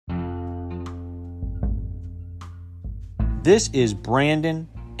This is Brandon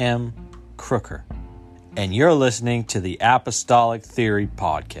M. Crooker, and you're listening to the Apostolic Theory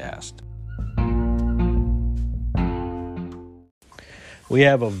Podcast. We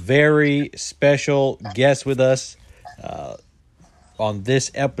have a very special guest with us on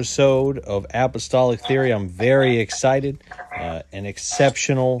this episode of Apostolic Theory. I'm very excited. An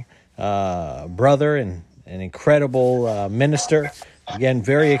exceptional brother and an incredible minister. Again,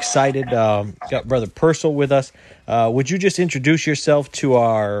 very excited. Got Brother Pursell with us. Would you just introduce yourself to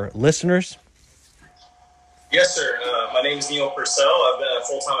our listeners? Yes, sir. My name is Neil Pursell. I've been a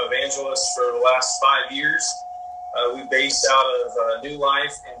full-time evangelist for the last 5 years. We base out of New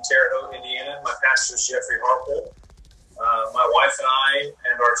Life in Terre Haute, Indiana. My pastor is Jeffrey Harpole. My wife and I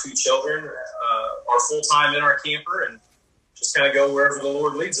and our 2 children are full-time in our camper and just kind of go wherever the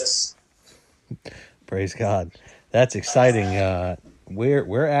Lord leads us. Praise God. That's exciting.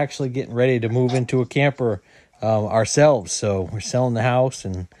 We're actually getting ready to move into a camper ourselves. So we're selling the house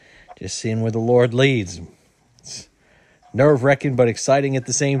and just seeing where the Lord leads. It's nerve-wracking, but exciting at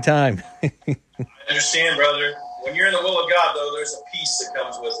the same time. I understand, brother. When you're in the will of God, though, there's a peace that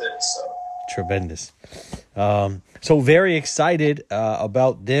comes with it. So tremendous. So very excited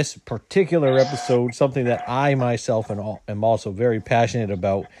about this particular episode, something that I myself am also very passionate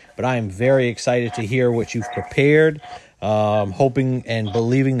about, but I am very excited to hear what you've prepared, hoping and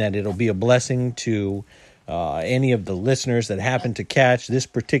believing that it'll be a blessing to any of the listeners that happen to catch this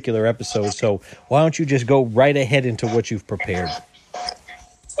particular episode. So why don't you just go right ahead into what you've prepared?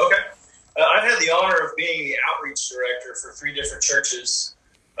 Okay. I've had the honor of being the outreach director for 3 different churches.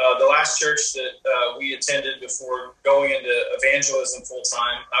 The last church that we attended before going into evangelism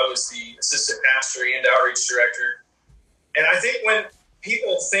full-time, I was the assistant pastor and outreach director. And I think when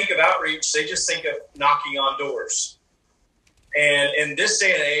people think of outreach, they just think of knocking on doors. And in this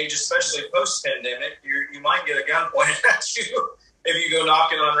day and age, especially post-pandemic, you might get a gun pointed at you if you go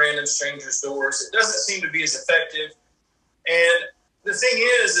knocking on random strangers' doors. It doesn't seem to be as effective. And the thing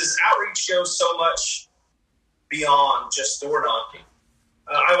is outreach goes so much beyond just door knocking.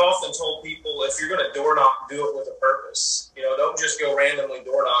 I've often told people, if you're going to door knock, do it with a purpose. Don't just go randomly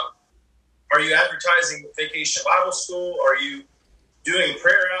door knock. Are you advertising Vacation Bible School? Are you doing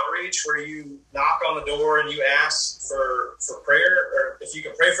prayer outreach where you knock on the door and you ask for prayer, or if you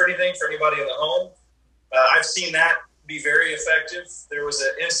can pray for anything for anybody in the home? I've seen that be very effective. There was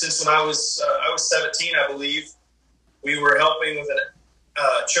an instance when I was 17, I believe. We were helping with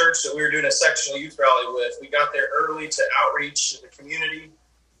a church that we were doing a sectional youth rally with. We got there early to outreach in the community.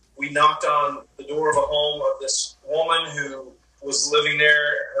 We knocked on the door of a home of this woman who was living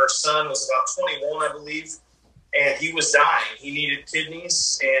there. Her son was about 21, I believe, and he was dying. He needed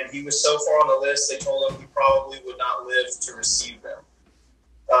kidneys, and he was so far on the list, they told him he probably would not live to receive them.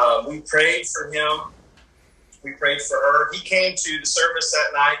 We prayed for him. We prayed for her. He came to the service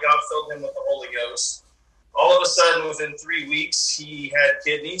that night. God filled him with the Holy Ghost. All of a sudden, within 3 weeks, he had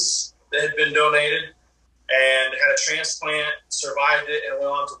kidneys that had been donated and had a transplant, survived it, and went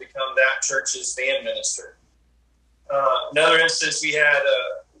on to become that church's van minister. Another instance, we had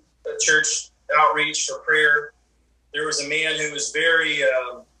a church outreach for prayer. There was a man who was very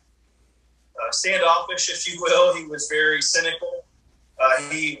standoffish, if you will. He was very cynical.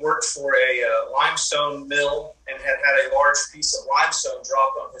 He worked for a limestone mill and had a large piece of limestone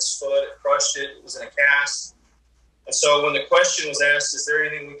dropped on his foot. It crushed it. It was in a cast. And so when the question was asked, is there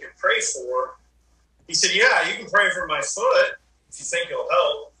anything we can pray for? He said, yeah, you can pray for my foot if you think it'll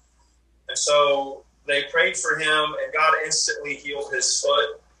help. And so they prayed for him, and God instantly healed his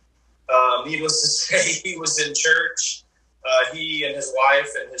foot. Needless to say, he was in church. He and his wife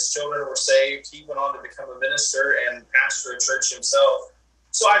and his children were saved. He went on to become a minister and pastor a church himself.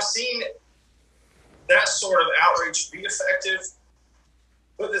 So I've seen that sort of outreach be effective.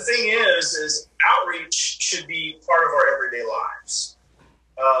 But the thing is outreach should be part of our everyday lives.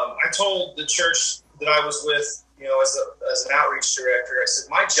 I told the church that I was with, as an outreach director, I said,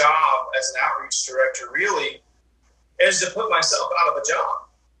 my job as an outreach director really is to put myself out of a job.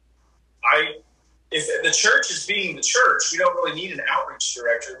 If the church is being the church, we don't really need an outreach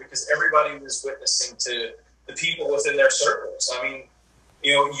director because everybody is witnessing to the people within their circles. I mean,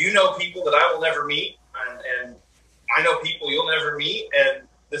 you know people that I will never meet, and I know people you'll never meet. And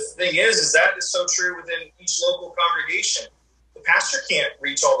the thing is that is so true within each local congregation. The pastor can't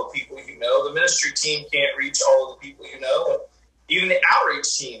reach all the people you know. The ministry team can't reach all of the people you know. Even the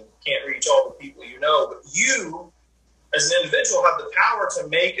outreach team can't reach all the people you know. But you, as an individual, have the power to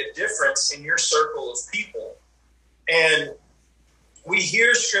make a difference in your circle of people. And we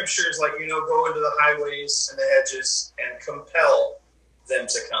hear scriptures like, go into the highways and the hedges and compel them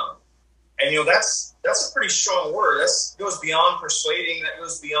to come. And, that's that's a pretty strong word. That goes beyond persuading. That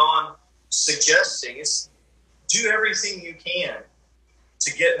goes beyond suggesting. It's do everything you can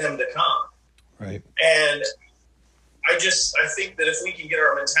to get them to come. Right. And I think that if we can get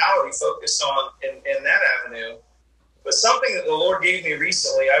our mentality focused on in that avenue, but something that the Lord gave me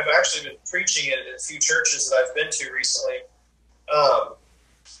recently, I've actually been preaching it at a few churches that I've been to recently.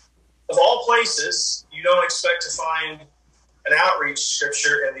 Of all places, you don't expect to find an outreach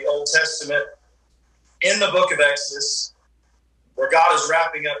scripture in the Old Testament, in the book of Exodus, where God is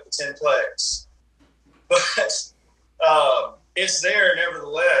wrapping up the 10 plagues. But it's there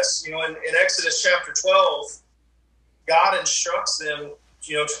nevertheless. In Exodus chapter 12, God instructs them,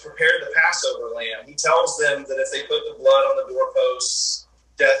 to prepare the Passover lamb. He tells them that if they put the blood on the doorposts,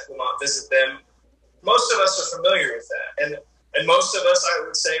 death will not visit them. Most of us are familiar with that. And most of us, I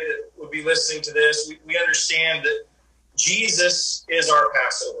would say, that would be listening to this, we understand that Jesus is our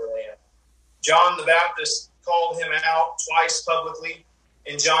Passover lamb. John the Baptist called him out twice publicly.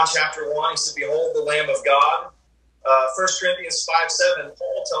 In John chapter 1, he said, "Behold the Lamb of God." 1 Corinthians 5:7,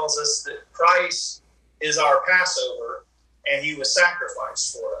 Paul tells us that Christ is our Passover, and he was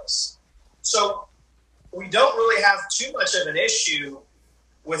sacrificed for us. So we don't really have too much of an issue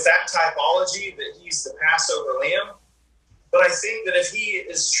with that typology, that he's the Passover lamb. But I think that if he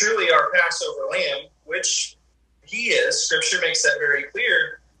is truly our Passover lamb, which he is, Scripture makes that very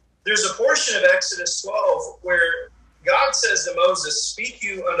clear, there's a portion of Exodus 12 where God says to Moses, "Speak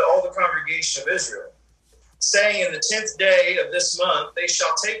you unto all the congregation of Israel, saying, in the 10th day of this month, they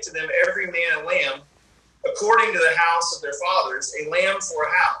shall take to them every man a lamb, according to the house of their fathers, a lamb for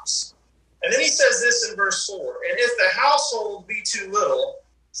a house." And then he says this in verse 4, "And if the household be too little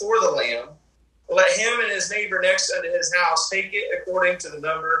for the lamb, let him and his neighbor next unto his house take it according to the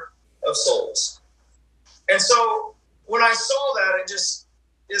number of souls." And so when I saw that, it just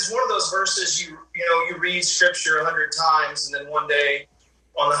is one of those verses you read Scripture 100 times, and then one day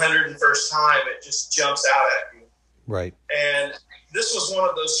on the 101st time it just jumps out at you. Right. And this was one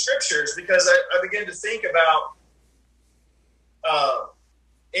of those scriptures, because I began to think about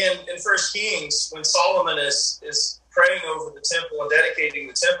in 1 Kings, when Solomon is praying over the temple and dedicating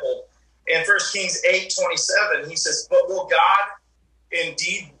the temple. In 1 Kings 8:27, he says, "But will God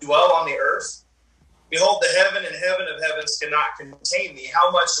indeed dwell on the earth? Behold, the heaven and heaven of heavens cannot contain thee.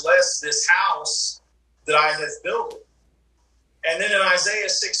 How much less this house that I have built?" And then in Isaiah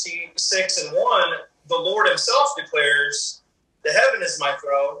 66:1, the Lord himself declares, "The heaven is my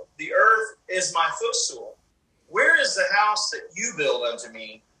throne, the earth is my footstool. Where is the house that you build unto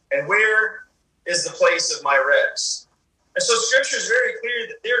me? And where is the place of my rest?" And so Scripture is very clear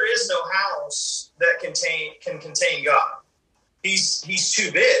that there is no house that can contain God. He's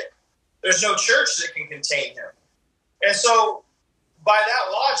too big. There's no church that can contain him. And so by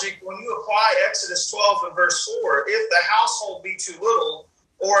that logic, when you apply Exodus 12 and verse 4, if the household be too little,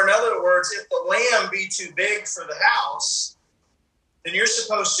 or in other words, if the lamb be too big for the house, then you're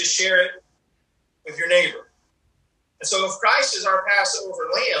supposed to share it with your neighbor. And so if Christ is our Passover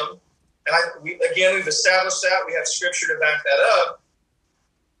lamb, and we've established that, we have Scripture to back that up,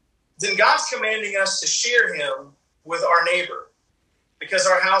 then God's commanding us to share him with our neighbor, because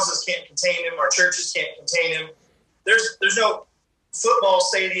our houses can't contain him, our churches can't contain him. There's no football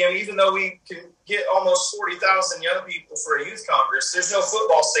stadium, even though we can get almost 40,000 young people for a youth congress, there's no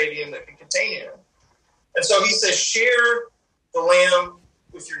football stadium that can contain him. And so he says, share the lamb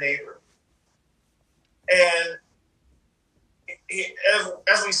with your neighbor. And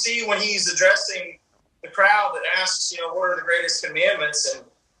as we see when he's addressing the crowd that asks, what are the greatest commandments? And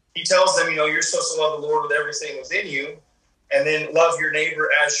he tells them, you're supposed to love the Lord with everything within you, and then love your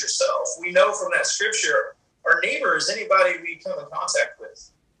neighbor as yourself. We know from that scripture, our neighbor is anybody we come in contact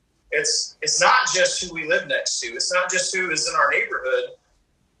with. It's not just who we live next to. It's not just who is in our neighborhood.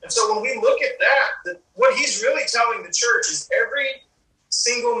 And so when we look at that, what he's really telling the church is every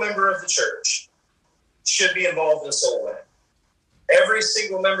single member of the church should be involved in soul winning. Every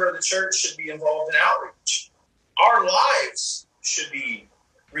single member of the church should be involved in outreach. Our lives should be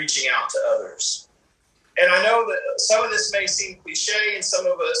reaching out to others. And I know that some of this may seem cliche, and some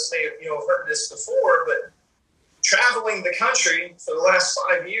of us may have heard this before, but traveling the country for the last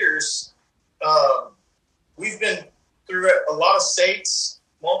 5 years, we've been through a lot of states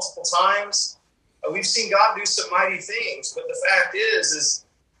multiple times. We've seen God do some mighty things, but the fact is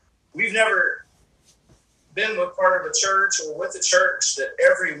we've never been with part of a church or with a church that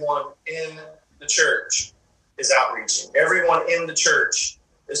everyone in the church is outreaching. Everyone in the church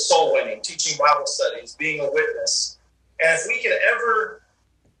is soul winning, teaching Bible studies, being a witness. And if we can ever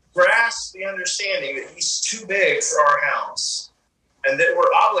grasp the understanding that he's too big for our house, and that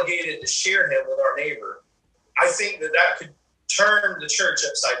we're obligated to share him with our neighbor, I think that could turn the church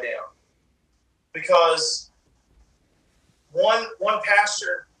upside down. Because one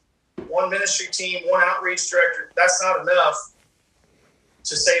pastor, one ministry team, one outreach director, that's not enough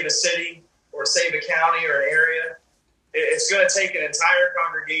to save a city or save a county or an area. It's going to take an entire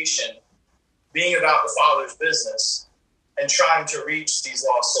congregation being about the Father's business and trying to reach these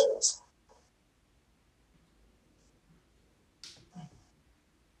lost souls.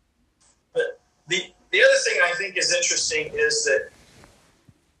 But the other thing I think is interesting is that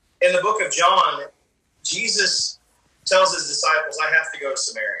in the book of John, Jesus tells his disciples, I have to go to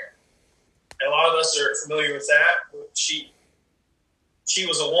Samaria. And a lot of us are familiar with that. She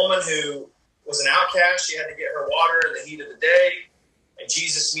was a woman who was an outcast. She had to get her water in the heat of the day. And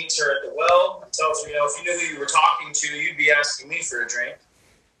Jesus meets her at the well and tells her, if you knew who you were talking to, you'd be asking me for a drink.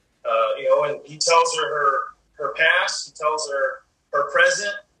 And he tells her her past. He tells her her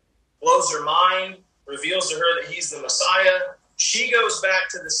present, blows her mind, reveals to her that he's the Messiah. She goes back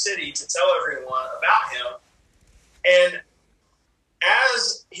to the city to tell everyone about him. And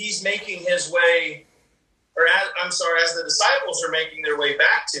as he's making his way, as the disciples are making their way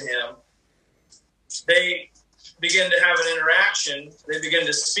back to him, they begin to have an interaction. They begin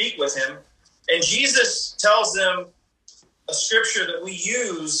to speak with him. And Jesus tells them a scripture that we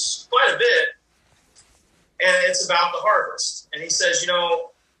use quite a bit, and it's about the harvest. And he says,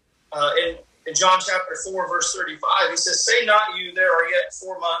 in John chapter 4, verse 35, he says, say not you, there are yet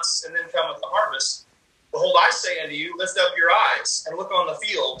 4 months, and then cometh the harvest. Behold, I say unto you, lift up your eyes and look on the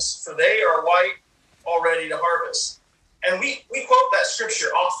fields, for they are white already to harvest. And we quote that scripture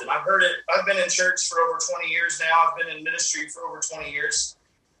often. I've heard it. I've been in church for over 20 years now. I've been in ministry for over 20 years.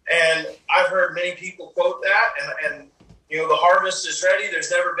 And I've heard many people quote that. And the harvest is ready.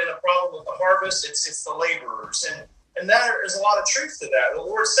 There's never been a problem with the harvest. It's the laborers. And there is a lot of truth to that. The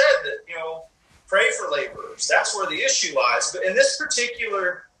Lord said that, pray for laborers. That's where the issue lies. But in this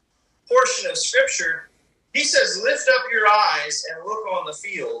particular portion of scripture, he says, lift up your eyes and look on the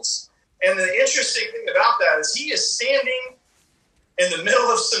fields. And the interesting thing about that is he is standing in the middle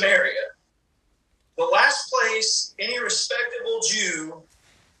of Samaria, the last place any respectable Jew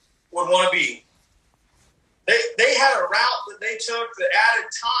would want to be. They had a route that they took that added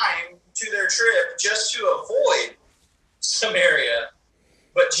time to their trip just to avoid Samaria.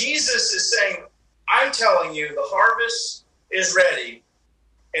 But Jesus is saying, I'm telling you, the harvest is ready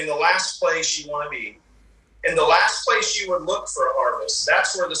in the last place you want to be. In the last place you would look for a harvest,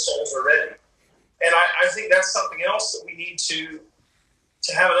 that's where the souls are ready. And I think that's something else that we need to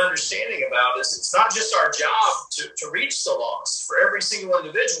have an understanding about is it's not just our job to reach the lost, for every single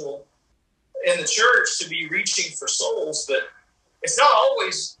individual in the church to be reaching for souls, but it's not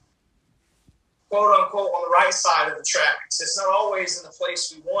always, quote unquote, on the right side of the tracks. It's not always in the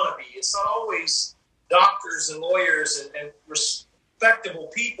place we want to be. It's not always doctors and lawyers and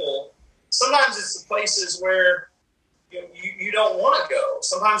respectable people. Sometimes it's the places where you don't want to go.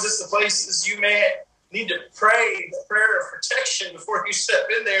 Sometimes it's the places you may need to pray the prayer of protection before you step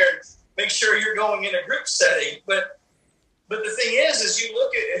in there and make sure you're going in a group setting. But the thing is you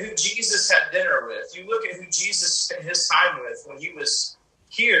look at who Jesus had dinner with. You look at who Jesus spent his time with when he was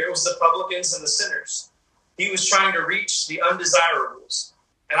here. It was the publicans and the sinners. He was trying to reach the undesirables.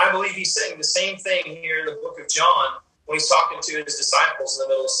 And I believe he's saying the same thing here in the book of John when he's talking to his disciples in the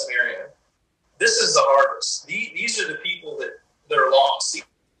middle of Samaria. This is the harvest. These are the people that are lost. These are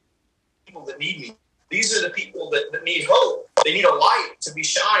the people that need me. These are the people that need hope. They need a light to be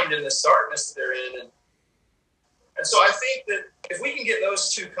shined in this darkness that they're in. And so I think that if we can get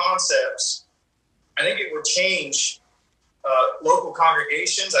those two concepts, I think it would change local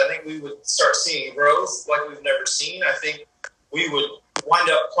congregations. I think we would start seeing growth like we've never seen. I think we would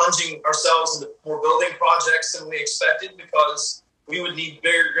wind up plunging ourselves into more building projects than we expected because we would need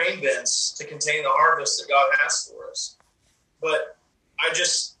bigger grain bins to contain the harvest that God has for us. But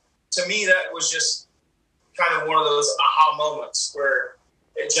to me, that was just kind of one of those aha moments where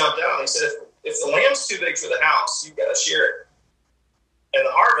it jumped out. He said, if the lamb's too big for the house, you've got to share it. And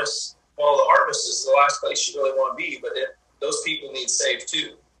the harvest is the last place you really want to be, but those people need saved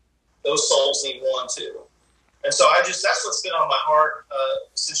too. Those souls need one too. And so that's what's been on my heart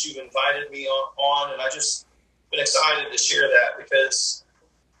since you've invited me on, and I just been excited to share that because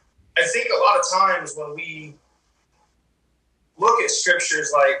I think a lot of times when we look at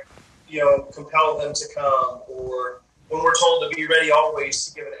scriptures like, compel them to come, or when we're told to be ready always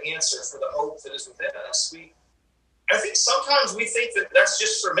to give an answer for the hope that is within us, I think sometimes we think that that's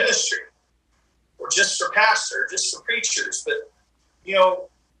just for ministry or just for pastor, just for preachers. But,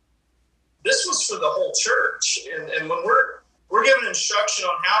 this was for the whole church. And when we're given instruction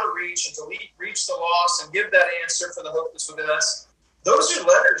on how to reach and to reach the lost and give that answer for the hope that's within us. Those are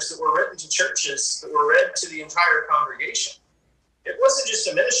letters that were written to churches, that were read to the entire congregation. It wasn't just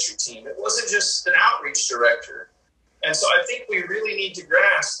a ministry team. It wasn't just an outreach director. And so I think we really need to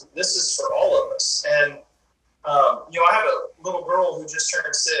grasp that this is for all of us. And, I have a little girl who just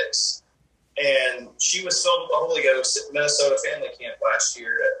turned 6, and she was filled with the Holy Ghost at Minnesota Family Camp last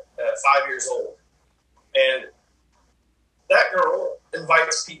year at 5 years old. And that girl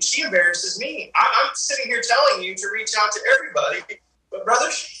invites people. She embarrasses me. I'm sitting here telling you to reach out to everybody. But, brother,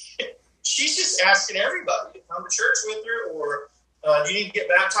 she's just asking everybody to come to church with her, or do you need to get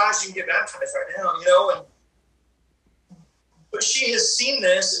baptized? You can get baptized right now, But she has seen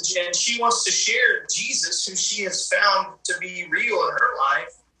this, and she wants to share Jesus, who she has found to be real in her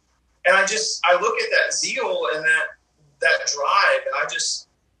life. And I look at that zeal and that drive, and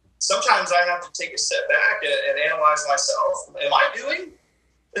sometimes I have to take a step back and analyze myself. Am I doing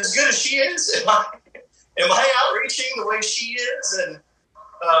as good as she is? Am I outreaching the way she is? And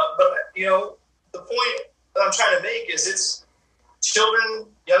but the point that I'm trying to make is it's children,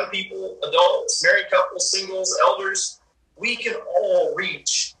 young people, adults, married couples, singles, elders. We can all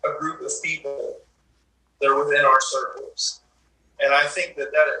reach a group of people that are within our circles. And I think that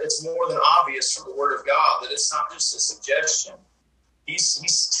it's more than obvious from the Word of God that it's not just a suggestion.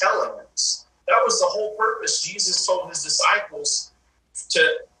 He's telling us. That was the whole purpose. Jesus told his disciples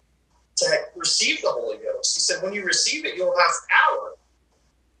to receive the Holy Ghost. He said, when you receive it, you'll have power.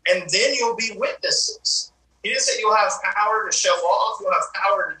 And then you'll be witnesses. He didn't say you'll have power to show off. You'll have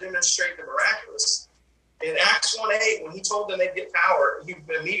power to demonstrate the miraculous. In Acts 1:8, when he told them they'd get power, he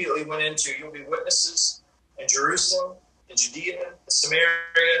immediately went into, you'll be witnesses in Jerusalem, in Judea, in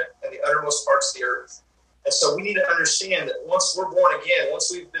Samaria, and the uttermost parts of the earth. And so we need to understand that once we're born again,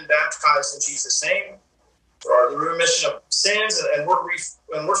 once we've been baptized in Jesus' name, for the remission of sins, and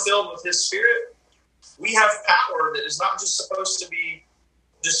we're filled with his Spirit, we have power that is not just supposed to be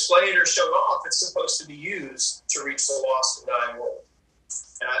displayed or showed off. It's supposed to be used to reach the lost and dying world.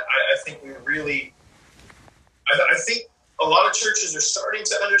 And I think we really... I think a lot of churches are starting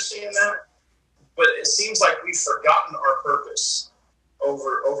to understand that, but it seems like we've forgotten our purpose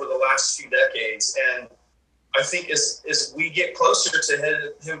over the last few decades. And I think as we get closer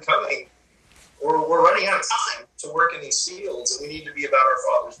to him coming, we're running out of time to work in these fields, and we need to be about our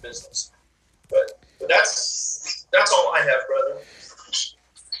Father's business. But that's all I have, brother.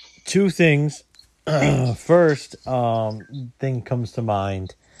 Two things. First, thing comes to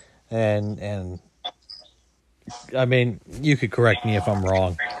mind, and I mean, you could correct me if I'm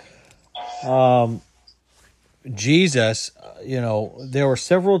wrong. Jesus, there were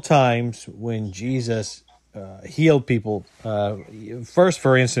several times when Jesus healed people. First,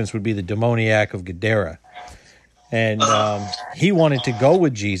 for instance, would be the demoniac of Gadara. And he wanted to go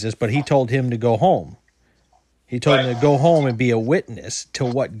with Jesus, but he told him to go home. He told him to go home and be a witness to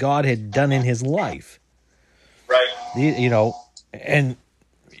what God had done in his life. Right. And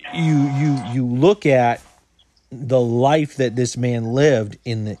you look at the life that this man lived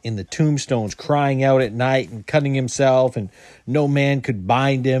in the tombstones, crying out at night and cutting himself, and no man could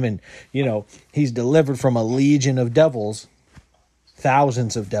bind him. And, he's delivered from a legion of devils,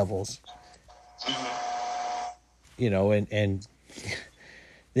 thousands of devils, and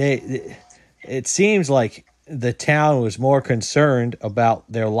it seems like the town was more concerned about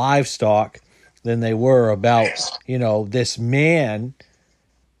their livestock than they were about, this man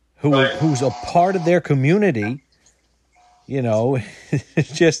who's a part of their community.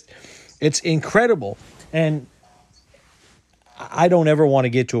 It's incredible. And I don't ever want to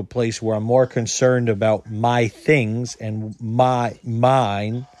get to a place where I'm more concerned about my things and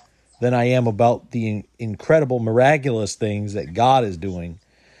mine than I am about the incredible, miraculous things that God is doing.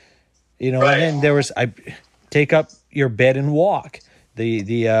 And then I take up your bed and walk.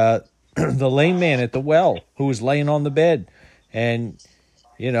 The lame man at the well who was laying on the bed, and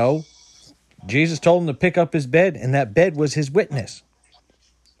Jesus told him to pick up his bed, and that bed was his witness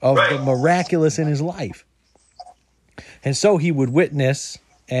of the miraculous in his life. And so he would witness,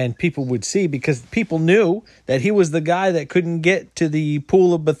 and people would see, because people knew that he was the guy that couldn't get to the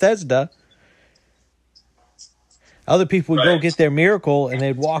pool of Bethesda. Other people would go get their miracle, and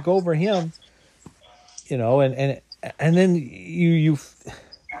they'd walk over him, and then you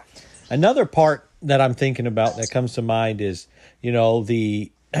another part that I'm thinking about that comes to mind is,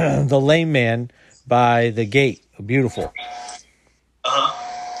 the lame man by the gate, beautiful.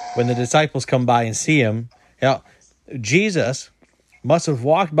 When the disciples come by and see him, Jesus must have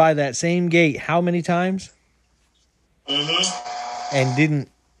walked by that same gate how many times? And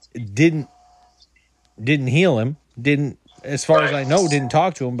didn't heal him, didn't as far as I know, didn't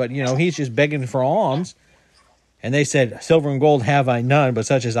talk to him, but, he's just begging for alms. And they said, silver and gold have I none, but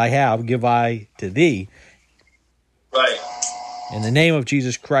such as I have, give I to thee. Right. In the name of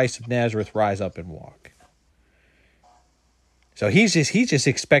Jesus Christ of Nazareth, rise up and walk. So he's just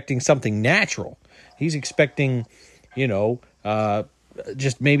expecting something natural. He's expecting,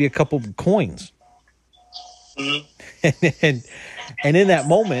 just maybe a couple of coins. Mm-hmm. and in that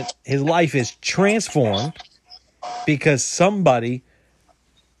moment, his life is transformed because somebody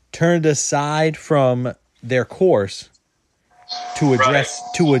turned aside from their course to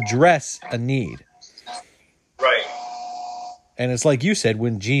address a need. Right. And it's like you said,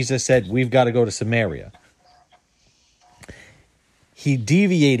 when Jesus said, we've got to go to Samaria, he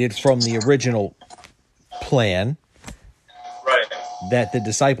deviated from the original plan that the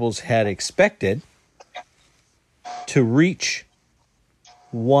disciples had expected to reach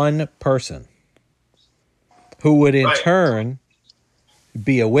one person who would in turn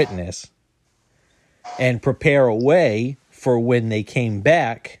be a witness and prepare a way for when they came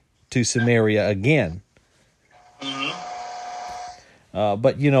back to Samaria again. Mm-hmm.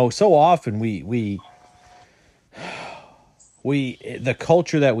 But so often we the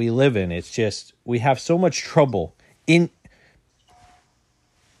culture that we live in, it's just, we have so much trouble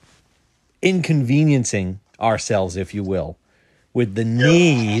inconveniencing ourselves, if you will, with the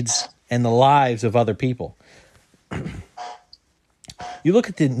needs and the lives of other people. You look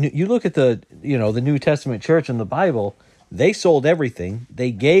at the the New Testament church in the Bible. They sold everything.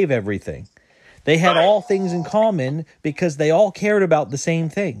 They gave everything. They had all things in common because they all cared about the same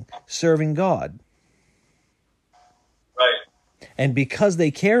thing, serving God. Right. And because they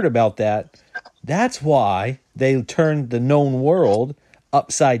cared about that, that's why they turned the known world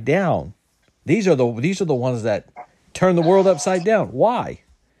upside down. These are the ones that turn the world upside down. Why?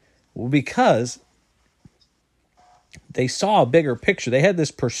 Well, because they saw a bigger picture. They had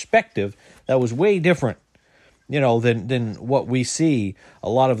this perspective that was way different, than what we see a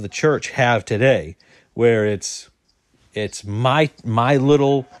lot of the church have today, where it's my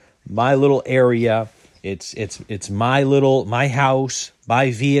little area, it's my house,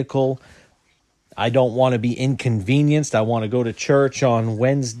 my vehicle. I don't want to be inconvenienced. I want to go to church on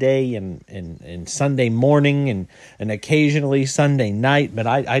Wednesday and Sunday morning and occasionally Sunday night, but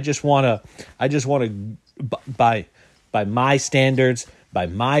I just want to by my standards, by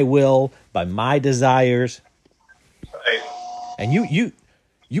my will, by my desires. Right. And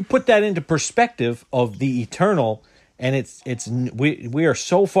you put that into perspective of the eternal, and we are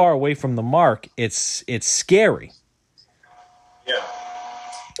so far away from the mark. It's scary. Yeah.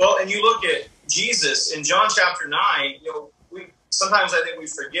 Well, and you look at Jesus in John chapter 9, sometimes I think we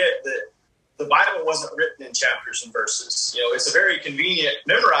forget that the Bible wasn't written in chapters and verses. It's a very convenient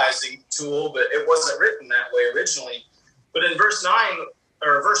memorizing tool, but it wasn't written that way originally. But in verse 9,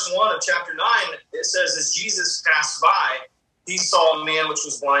 or verse 1 of chapter 9, it says, as Jesus passed by, he saw a man which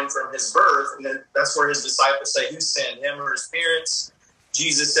was blind from his birth. And then that's where his disciples say, who sinned, him or his parents?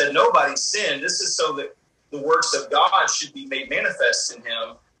 Jesus said, nobody sinned. This is so that the works of God should be made manifest in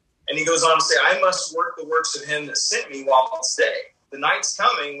him. And he goes on to say, I must work the works of him that sent me while it's day. The night's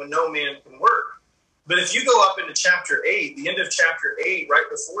coming when no man can work. But if you go up into chapter 8, the end of chapter 8, right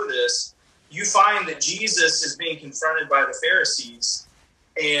before this, you find that Jesus is being confronted by the Pharisees,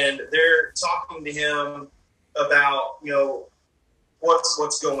 and they're talking to him about,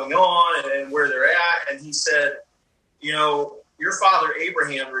 what's going on and where they're at. And he said, your father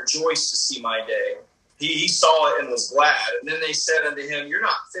Abraham rejoiced to see my day. He saw it and was glad. And then they said unto him, you're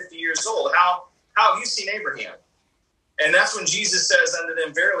not 50 years old. How have you seen Abraham? And that's when Jesus says unto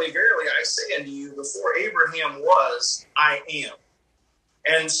them, verily, verily, I say unto you, before Abraham was, I am.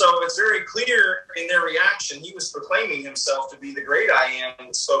 And so it's very clear in their reaction. He was proclaiming himself to be the great I am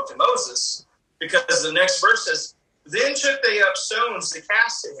that spoke to Moses, because the next verse says, then took they up stones to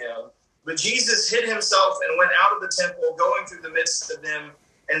cast at him. But Jesus hid himself and went out of the temple, going through the midst of them,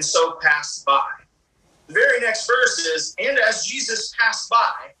 and so passed by. The very next verse is, and as Jesus passed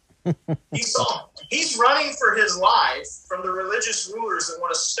by, he's running for his life from the religious rulers that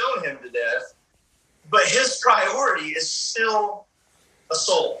want to stone him to death, but his priority is still a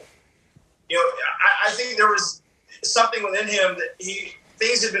soul. I think there was something within him that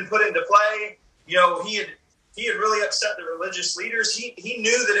things had been put into play. He had really upset the religious leaders. He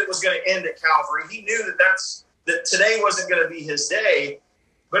knew that it was going to end at Calvary. He knew that today wasn't going to be his day,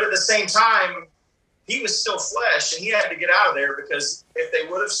 but at the same time, he was still flesh, and he had to get out of there, because if they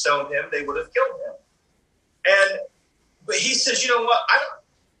would have stoned him, they would have killed him. But he says, you know what? I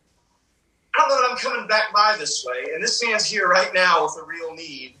don't know that I'm coming back by this way. And this man's here right now with a real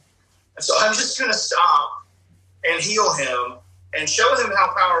need. And so I'm just going to stop, and heal him and show him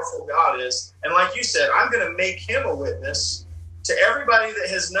how powerful God is. And like you said, I'm going to make him a witness to everybody that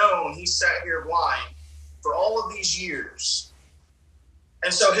has known he sat here blind for all of these years.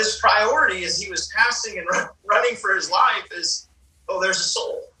 And so his priority as he was passing and running for his life is, oh, there's a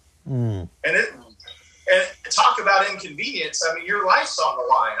soul. And talk about inconvenience. I mean, your life's on the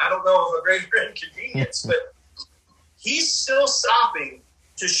line. I don't know of a greater inconvenience, but he's still stopping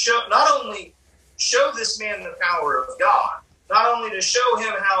to show, not only show this man the power of God, not only to show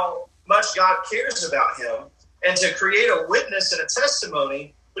him how much God cares about him and to create a witness and a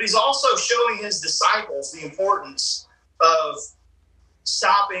testimony, but he's also showing his disciples the importance of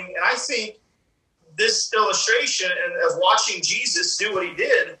stopping. And I think this illustration of watching Jesus do what he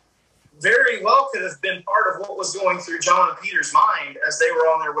did very well could have been part of what was going through John and Peter's mind as they were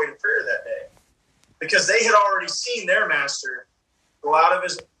on their way to prayer that day. Because they had already seen their master go out of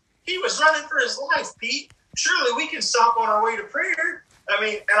he was running for his life, Pete. Surely we can stop on our way to prayer. I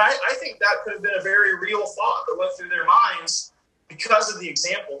mean, and I think that could have been a very real thought that went through their minds because of the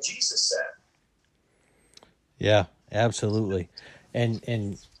example Jesus set. Yeah, absolutely.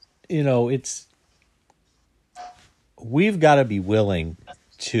 And we've got to be willing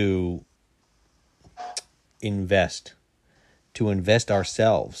to invest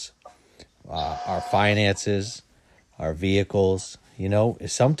ourselves, our finances, our vehicles,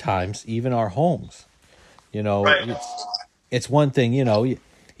 sometimes even our homes. Right. It's one thing,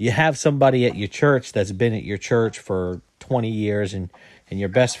 you have somebody at your church that's been at your church for 20 years and you're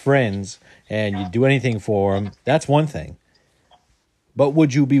best friends and you do anything for them. That's one thing. But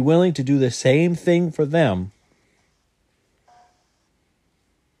would you be willing to do the same thing for them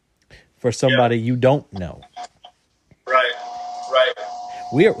for somebody you don't know? Right.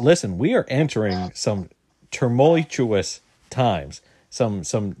 We are entering some tumultuous times, some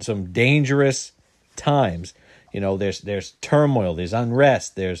dangerous times. There's turmoil, there's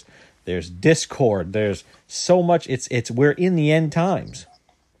unrest, there's discord, there's so much. We're in the end times.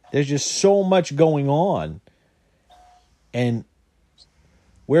 There's just so much going on, and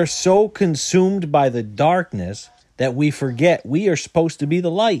we're so consumed by the darkness that we forget we are supposed to be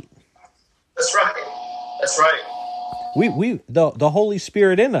the light. That's right. The Holy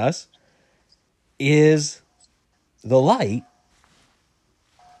Spirit in us is the light.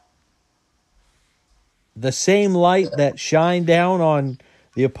 The same light that shined down on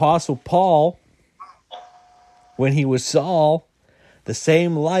the Apostle Paul when he was Saul, the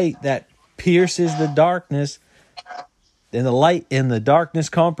same light that pierces the darkness, and the light in the darkness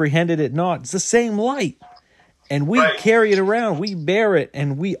comprehended it not. It's the same light. And we carry it around, we bear it,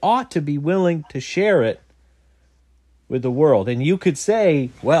 and we ought to be willing to share it with the world. And you could say,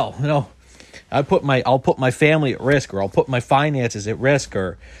 well, I'll put my family at risk, or I'll put my finances at risk,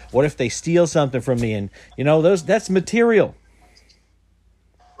 or what if they steal something from me? And that's material.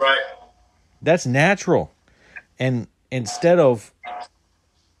 Right. That's natural. And instead of,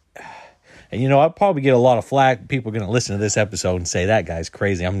 and I'll probably get a lot of flack. People are going to listen to this episode and say, that guy's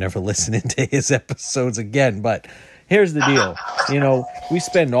crazy. I'm never listening to his episodes again. But here's the deal. We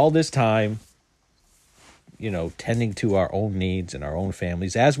spend all this time, tending to our own needs and our own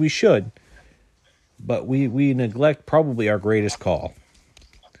families, as we should. But we neglect probably our greatest call.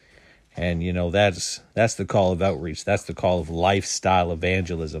 And, that's the call of outreach. That's the call of lifestyle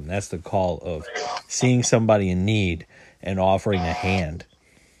evangelism. That's the call of seeing somebody in need and offering a hand.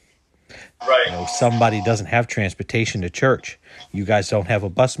 Right. Somebody doesn't have transportation to church. You guys don't have a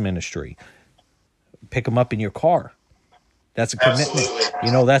bus ministry. Pick them up in your car. That's a commitment.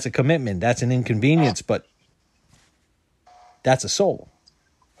 Absolutely. That's a commitment. That's an inconvenience, but that's a soul.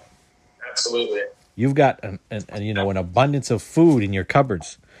 Absolutely. You've got an abundance of food in your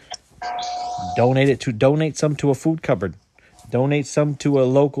cupboards. Donate some to a food cupboard. Donate some to a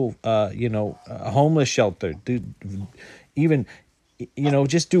local, a homeless shelter.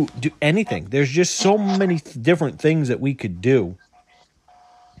 Just do anything. There's just so many different things that we could do.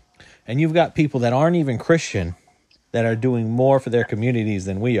 And you've got people that aren't even Christian that are doing more for their communities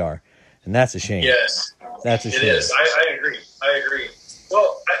than we are. And that's a shame. Yes. That's a shame. It is. I agree.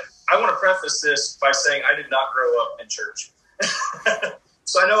 Well, I want to preface this by saying I did not grow up in church.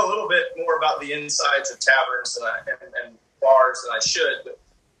 So I know a little bit more about the insides of taverns and bars than I should. But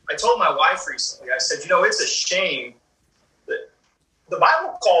I told my wife recently, I said, it's a shame that the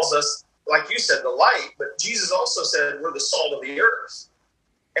Bible calls us, like you said, the light, but Jesus also said we're the salt of the earth.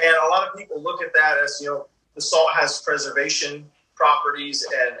 And a lot of people look at that as, the salt has preservation properties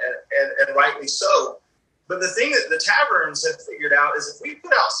and rightly so. But the thing that the taverns have figured out is if we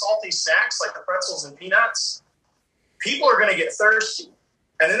put out salty snacks like the pretzels and peanuts, people are going to get thirsty,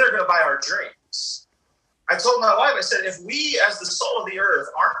 and then they're going to buy our drinks. I told my wife, I said, if we as the salt of the earth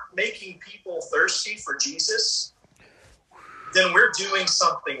aren't making people thirsty for Jesus, then we're doing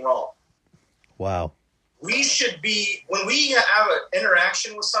something wrong. Wow. We should be, when we have an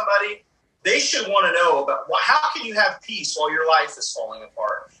interaction with somebody, they should want to know about how can you have peace while your life is falling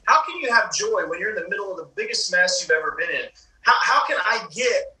apart? How can you have joy when you're in the middle of the biggest mess you've ever been in? How can I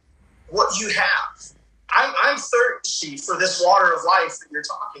get what you have? I'm thirsty for this water of life that you're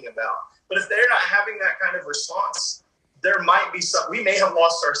talking about. But if they're not having that kind of response, there might be we may have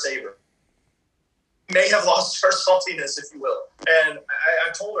lost our savor. We may have lost our saltiness, if you will. And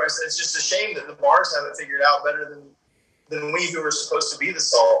I told her, I said, it's just a shame that the bars haven't figured out better than we who are supposed to be the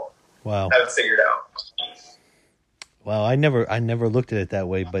salt. Wow. Haven't figured out. Wow, I never looked at it that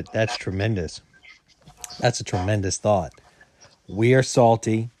way, but that's tremendous. That's a tremendous thought. We are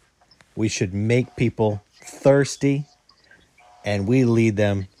salty. We should make people thirsty, and we lead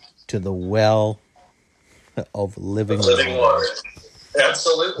them to the well of living water.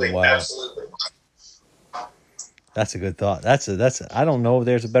 Absolutely. Wow. Absolutely. That's a good thought. That's I don't know if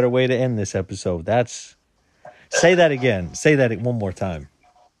there's a better way to end this episode. Say that again. Say that one more time.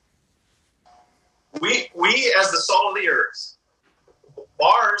 We as the salt of the earth,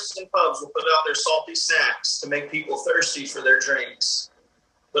 bars and pubs will put out their salty snacks to make people thirsty for their drinks.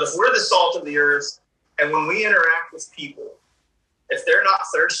 But if we're the salt of the earth, and when we interact with people, if they're not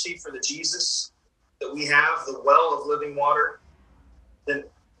thirsty for the Jesus that we have, the well of living water, then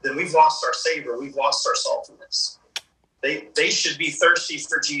we've lost our savor. We've lost our saltiness. They should be thirsty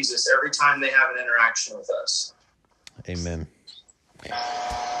for Jesus every time they have an interaction with us. Amen.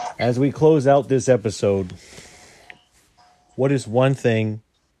 As we close out this episode, what is one thing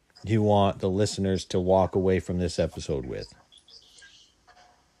you want the listeners to walk away from this episode with?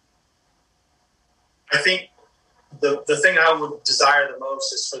 I think the thing I would desire the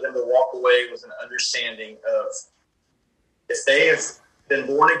most is for them to walk away with an understanding of, if they have been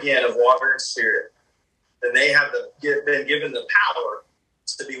born again of water and spirit, then they have been given the power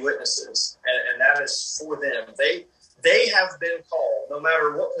to be witnesses, and that is for them. They have been called, no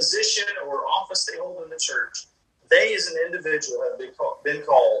matter what position or office they hold in the church. They, as an individual, have been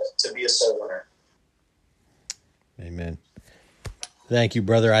called to be a soul winner. Amen. Thank you,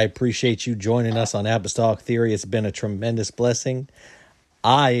 brother. I appreciate you joining us on Apostolic Theory. It's been a tremendous blessing.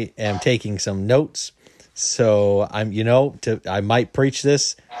 I am taking some notes, so I might preach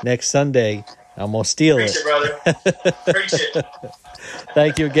this next Sunday. I'm gonna steal Preach it, brother. Preach it.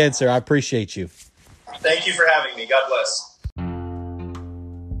 Thank you again, sir. I appreciate you. Thank you for having me. God bless.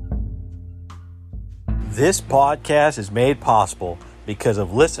 This podcast is made possible because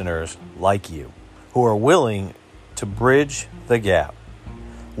of listeners like you who are willing to bridge the gap.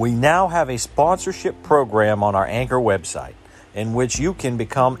 We now have a sponsorship program on our Anchor website in which you can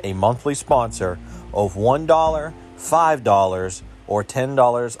become a monthly sponsor of $1, $5, or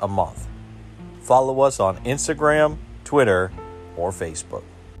 $10 a month. Follow us on Instagram, Twitter, or Facebook.